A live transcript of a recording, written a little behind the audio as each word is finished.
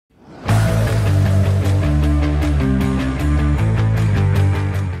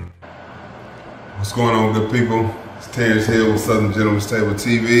What's going on, good people? It's Terrence Hill with Southern Gentleman's Table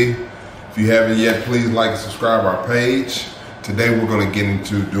TV. If you haven't yet, please like and subscribe our page. Today we're going to get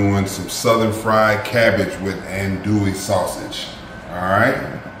into doing some Southern Fried Cabbage with andouille sausage. Alright?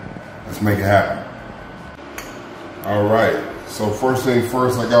 Let's make it happen. Alright, so first thing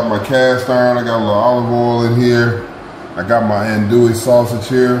first, I got my cast iron, I got a little olive oil in here. I got my andouille sausage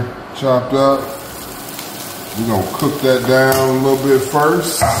here, chopped up. We're going to cook that down a little bit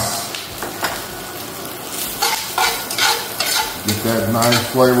first. Get that nice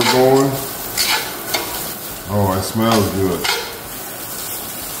flavor going. Oh, it smells good.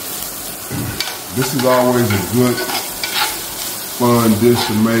 This is always a good, fun dish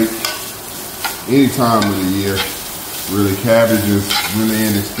to make any time of the year. Really, cabbage is really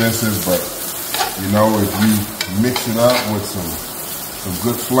inexpensive, but you know, if you mix it up with some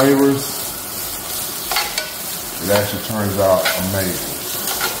good flavors, it actually turns out amazing.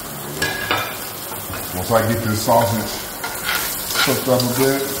 Once I get this sausage cooked up a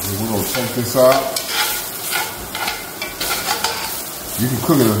bit, we're going to take this out. You can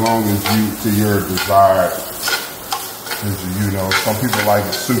cook it as long as to your desired. You know, some people like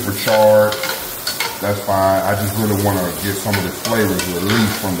it super charred. That's fine. I just really want to get some of the flavors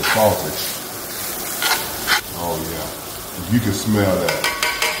released from the sausage. Oh yeah, you can smell that.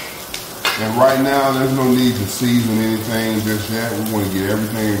 And right now, there's no need to season anything just yet. We want to get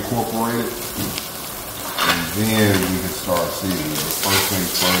everything incorporated. And then we can start seasoning. The first thing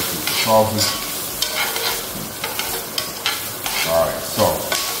first is the sausage. Alright, so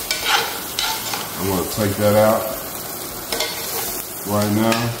I'm going to take that out right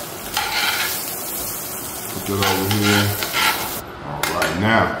now. Put that over here. Alright,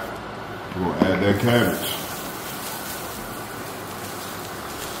 now we're going to add that cabbage.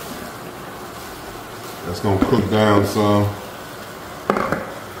 That's going to cook down some.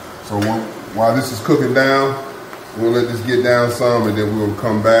 So while this is cooking down, we'll let this get down some, and then we'll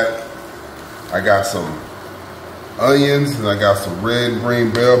come back. I got some onions and I got some red and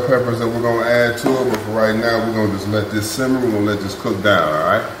green bell peppers that we're going to add to it, but for right now we're going to just let this simmer. We're going to let this cook down.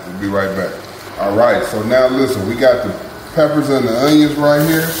 Alright, we'll be right back. Alright, so now listen, we got the peppers and the onions right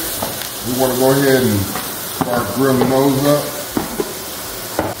here. We want to go ahead and start grilling those up.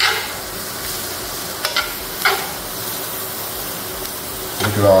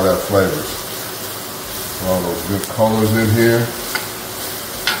 Look at all that flavors. All those good colors in here.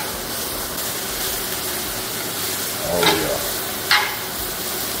 Oh yeah.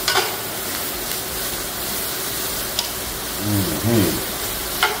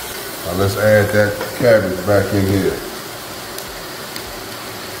 Now let's add that cabbage back in here.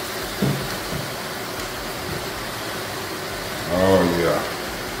 Oh yeah.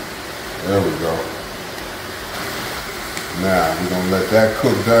 There we go. Now we're gonna let that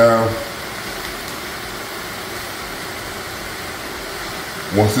cook down.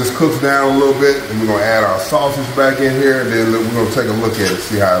 Once this cooks down a little bit, then we're gonna add our sausage back in here, and then we're gonna take a look at it,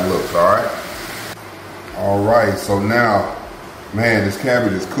 see how it looks, alright? Alright, so now, man, this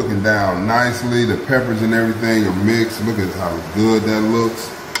cabbage is cooking down nicely. The peppers and everything are mixed. Look at how good that looks.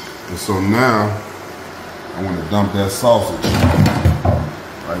 And so now, I wanna dump that sausage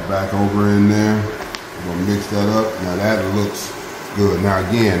right back over in there. I'm gonna mix that up. Now that looks good. Now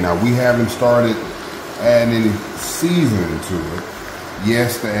again, we haven't started adding any seasoning to it.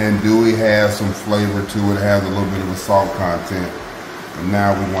 Yes, the andouille has some flavor to it. It has a little bit of a salt content. And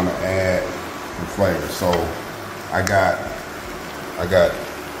now we want to add the flavor. So I got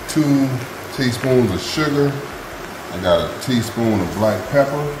 2 teaspoons of sugar. I got a teaspoon of black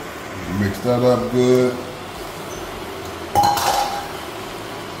pepper. Mix that up good.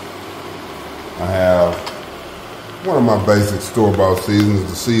 I have one of my basic store-bought seasonings,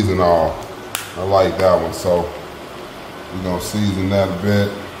 the season all. I like that one, so we're gonna season that a bit,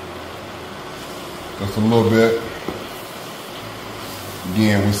 just a little bit.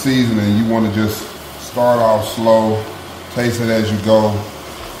 Again, with seasoning, you want to just start off slow, taste it as you go,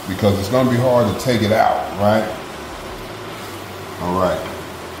 because it's gonna be hard to take it out, right? All right,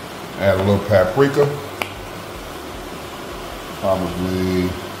 add a little paprika, probably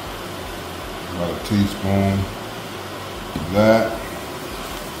about a teaspoon of that.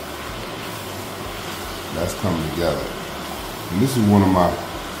 That's coming together. And this is one of my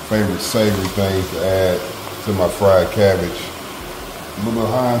favorite savory things to add to my fried cabbage. A little bit of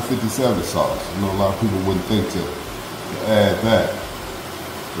Heinz 57 sauce. I know a lot of people wouldn't think to add that,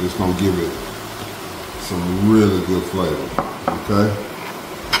 but it's gonna give it some really good flavor, okay?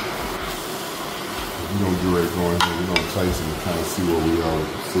 We're gonna get ready to go in here. We're gonna taste it and kind of see what we are with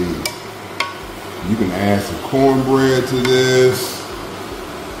the seasoning. You can add some cornbread to this,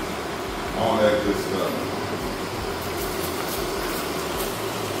 all that good stuff.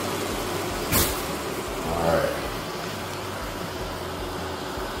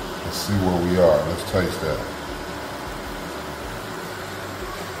 Let's see where we are. Let's taste that.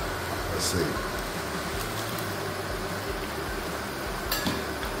 Let's see.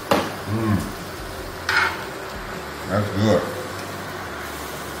 That's good.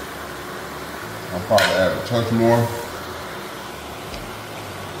 I'll probably add a touch more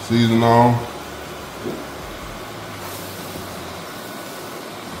season on.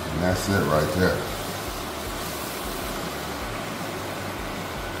 And that's it right there.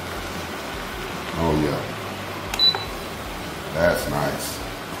 Oh yeah. That's nice.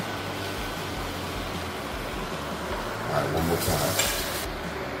 Alright, one more time.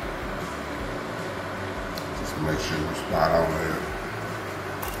 Just make sure we're spot on there.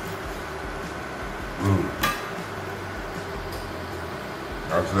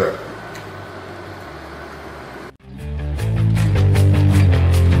 That's it.